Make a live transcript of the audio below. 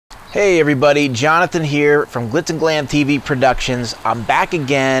Hey everybody, Jonathan here from Glitz and Glam TV Productions. I'm back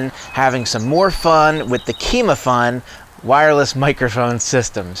again having some more fun with the Kimafun Wireless Microphone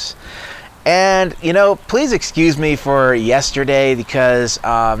Systems. And, you know, please excuse me for yesterday because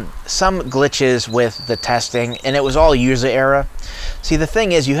some glitches with the testing, and it was all user error. See, the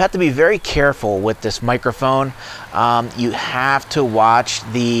thing is, you have to be very careful with this microphone. You have to watch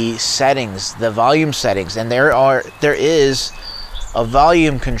the settings, the volume settings, and there is a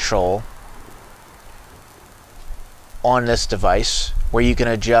volume control on this device where you can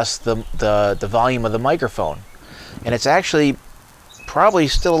adjust the volume of the microphone, and it's actually probably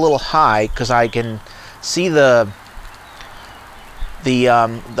still a little high because I can see the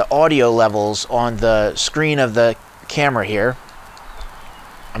audio levels on the screen of the camera here.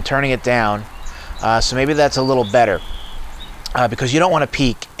 I'm turning it down, so maybe that's a little better because you don't want to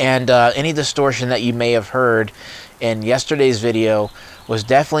peak, and any distortion that you may have heard in yesterday's video was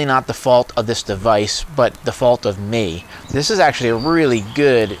definitely not the fault of this device, but the fault of me. This is actually a really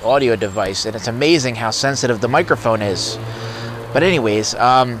good audio device, and it's amazing how sensitive the microphone is. But anyways,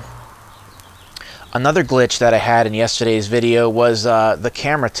 another glitch that I had in yesterday's video was the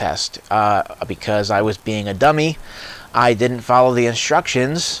camera test. Because I was being a dummy, I didn't follow the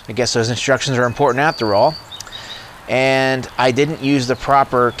instructions. I guess those instructions are important after all. And I didn't use the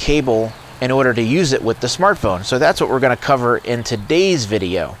proper cable in order to use it with the smartphone. So that's what we're going to cover in today's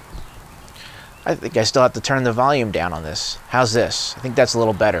video. I think I still have to turn the volume down on this. How's this? I think that's a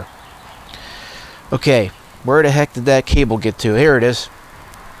little better. Okay, where the heck did that cable get to? Here it is.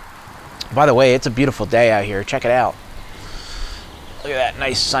 By the way, it's a beautiful day out here. Check it out. Look at that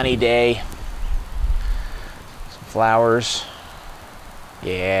nice sunny day. Some flowers.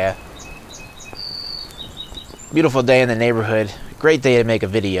 Yeah. Beautiful day in the neighborhood. Great day to make a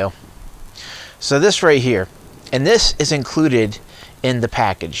video. So this right here, and this is included in the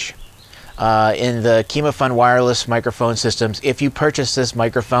package, in the Kimafun Wireless Microphone Systems. If you purchase this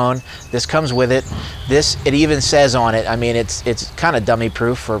microphone, this comes with it. It even says on it, I mean, it's kind of dummy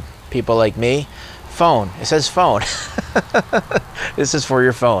proof for people like me. Phone. It says phone. This is for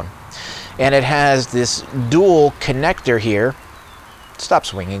your phone. And it has this dual connector here. Stop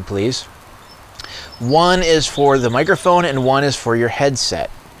swinging, please. One is for the microphone and one is for your headset.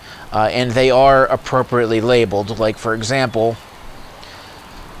 And they are appropriately labeled. Like, for example,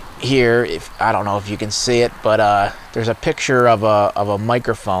 here, I don't know if you can see it, but there's a picture of a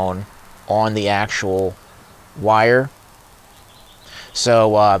microphone on the actual wire.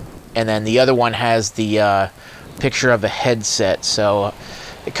 So, and then the other one has the picture of a headset. So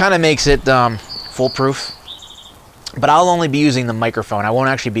it kind of makes it foolproof. But I'll only be using the microphone. I won't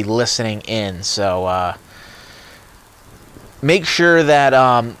actually be listening in. So make sure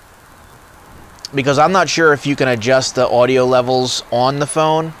that because I'm not sure if you can adjust the audio levels on the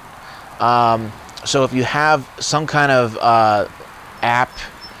phone. So if you have some kind of app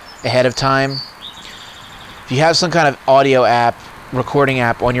ahead of time, if you have some kind of audio app, recording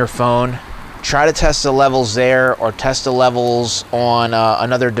app on your phone, try to test the levels there or test the levels on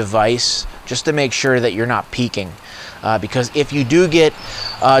another device just to make sure that you're not peaking. Because if you do get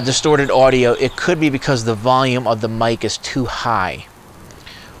distorted audio, it could be because the volume of the mic is too high.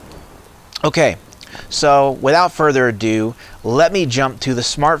 Okay, so without further ado, let me jump to the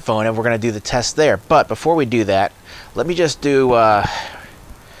smartphone and we're going to do the test there. But before we do that, let me just do a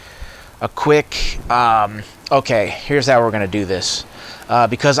quick, okay, here's how we're going to do this.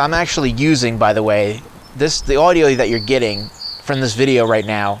 Because I'm actually using, by the way, the audio that you're getting from this video right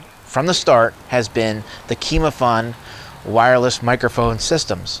now, from the start, has been the Kimafun Wireless Microphone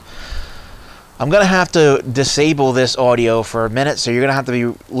Systems. I'm going to have to disable this audio for a minute, so you're going to have to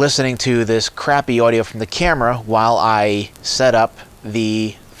be listening to this crappy audio from the camera while I set up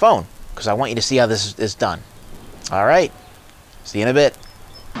the phone, because I want you to see how this is done. Alright, see you in a bit.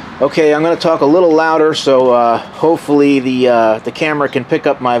 Okay, I'm going to talk a little louder, so hopefully the camera can pick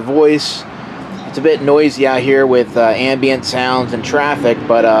up my voice. It's a bit noisy out here with ambient sounds and traffic,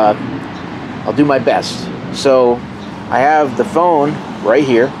 but I'll do my best. So I have the phone right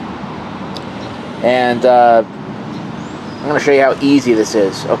here. And I'm going to show you how easy this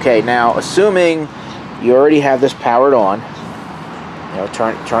is. Okay, now assuming you already have this powered on, you know,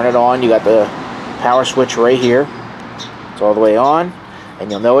 turn it on. You got the power switch right here. It's all the way on, and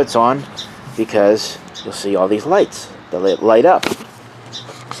you'll know it's on because you'll see all these lights that light up.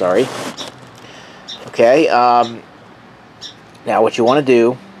 Sorry. Okay. Now what you want to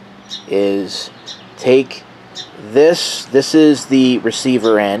do is take this. This is the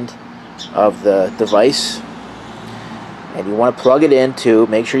receiver end of the device, and you want to plug it into,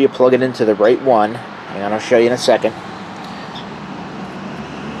 make sure you plug it into the right one, and I'll show you in a second.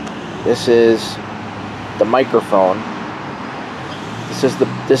 This is the microphone.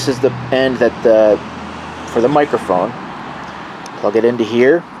 This is the end for the microphone. Plug it into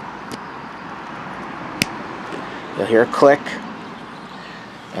here. You'll hear a click.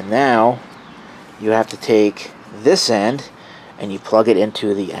 And now you have to take this end and you plug it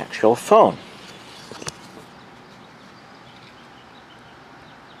into the actual phone.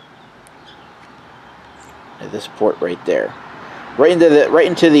 At this port right there. Right into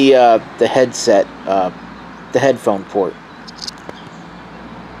the headset, the headphone port.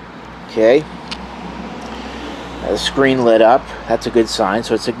 Okay. Now the screen lit up. That's a good sign,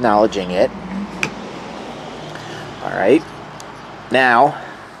 so it's acknowledging it. All right. Now,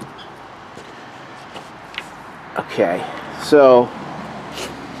 okay. So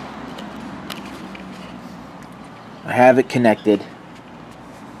I have it connected.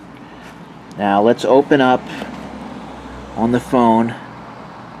 Now let's open up on the phone.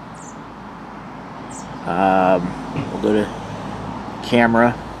 We'll go to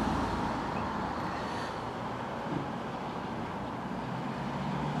camera.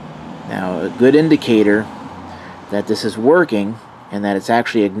 Now a good indicator that this is working and that it's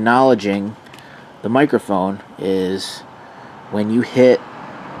actually acknowledging the microphone is when you hit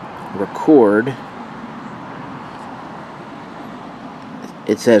record.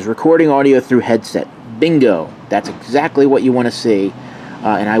 It says recording audio through headset. Bingo! That's exactly what you want to see.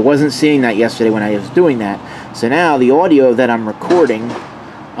 And I wasn't seeing that yesterday when I was doing that. So now the audio that I'm recording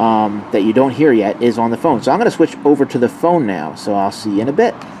that you don't hear yet is on the phone. So I'm going to switch over to the phone now. So I'll see you in a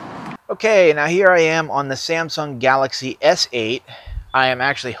bit. Okay, now here I am on the Samsung Galaxy S8. I am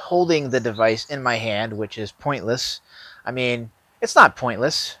actually holding the device in my hand, which is pointless. I mean, it's not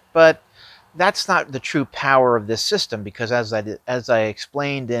pointless, but that's not the true power of this system, because as I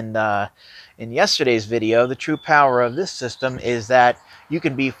explained in yesterday's video, the true power of this system is that you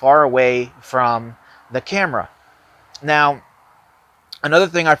can be far away from the camera. Now, another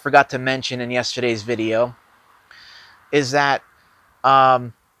thing I forgot to mention in yesterday's video is that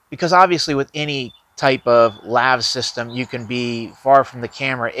because obviously with any type of lav system, you can be far from the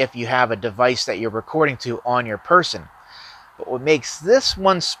camera if you have a device that you're recording to on your person. But what makes this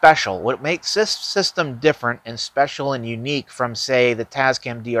one special, what makes this system different and special and unique from, say, the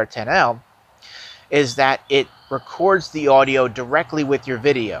Tascam DR10L, is that it records the audio directly with your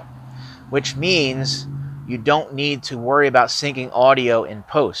video, which means you don't need to worry about syncing audio in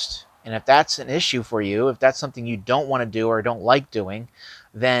post. And if that's an issue for you, if that's something you don't want to do or don't like doing,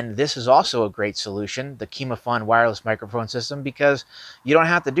 then this is also a great solution, the Kimafun Wireless Microphone System, because you don't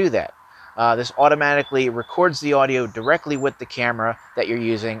have to do that. This automatically records the audio directly with the camera that you're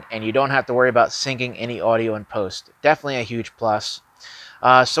using, and you don't have to worry about syncing any audio in post. Definitely a huge plus.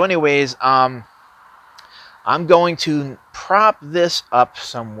 So anyways, I'm going to prop this up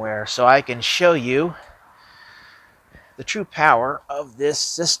somewhere so I can show you the true power of this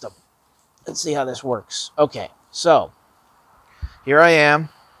system. Let's see how this works. Okay, so here I am.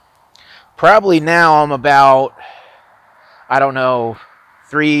 Probably now I'm about, I don't know,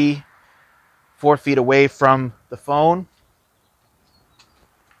 3-4 feet away from the phone.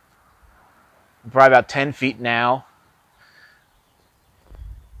 I'm probably about 10 feet now.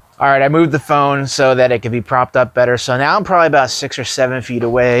 All right, I moved the phone so that it could be propped up better. So now I'm probably about 6 or 7 feet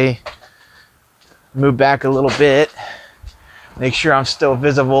away. Move back a little bit. Make sure I'm still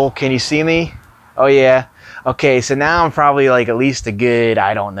visible. Can you see me? Oh yeah. Okay, so now I'm probably like at least a good,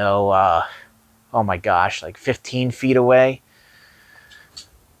 I don't know, oh my gosh, like 15 feet away.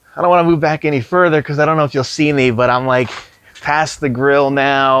 I don't want to move back any further because I don't know if you'll see me, but I'm like past the grill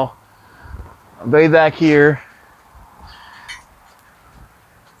now. I'm way back here.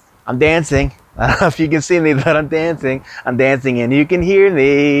 I'm dancing. I don't know if you can see me, but I'm dancing. I'm dancing and you can hear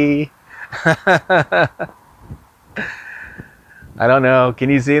me. I don't know. Can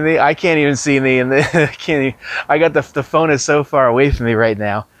you see me? I can't even see me. And I got the phone is so far away from me right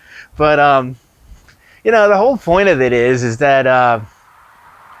now. But you know, the whole point of it is that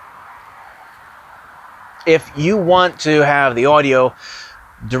if you want to have the audio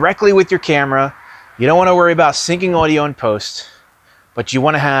directly with your camera, you don't want to worry about syncing audio in post, but you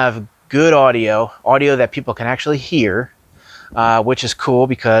want to have good audio that people can actually hear, which is cool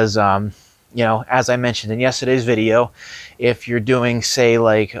because you know, as I mentioned in yesterday's video, if you're doing, say,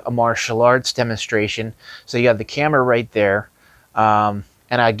 like a martial arts demonstration, so you have the camera right there, and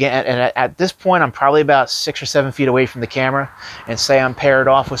again, and at this point, I'm probably about 6 or 7 feet away from the camera, and say I'm paired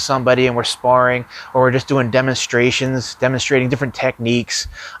off with somebody and we're sparring, or we're just doing demonstrations, demonstrating different techniques,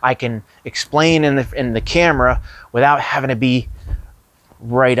 I can explain in the camera without having to be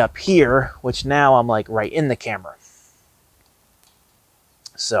right up here, which now I'm like right in the camera.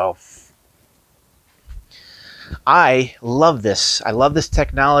 So I love this. I love this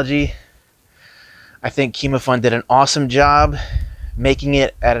technology. I think Kimafun did an awesome job making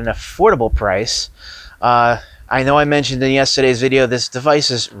it at an affordable price. I know I mentioned in yesterday's video, this device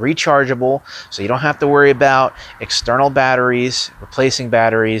is rechargeable, so you don't have to worry about external batteries, replacing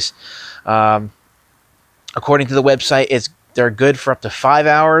batteries. According to the website, they're good for up to 5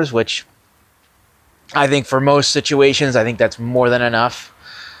 hours, which I think for most situations, I think that's more than enough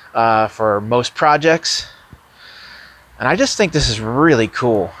for most projects. And I just think this is really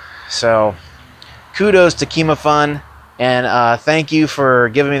cool. So kudos to Kimafun, and thank you for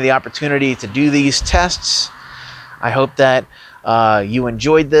giving me the opportunity to do these tests. I hope that you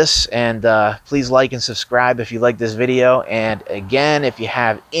enjoyed this, and please like and subscribe if you like this video. And again, if you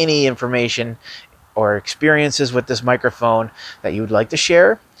have any information or experiences with this microphone that you would like to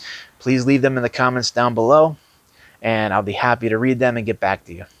share, please leave them in the comments down below, and I'll be happy to read them and get back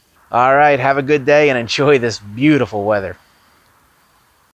to you. All right, have a good day and enjoy this beautiful weather.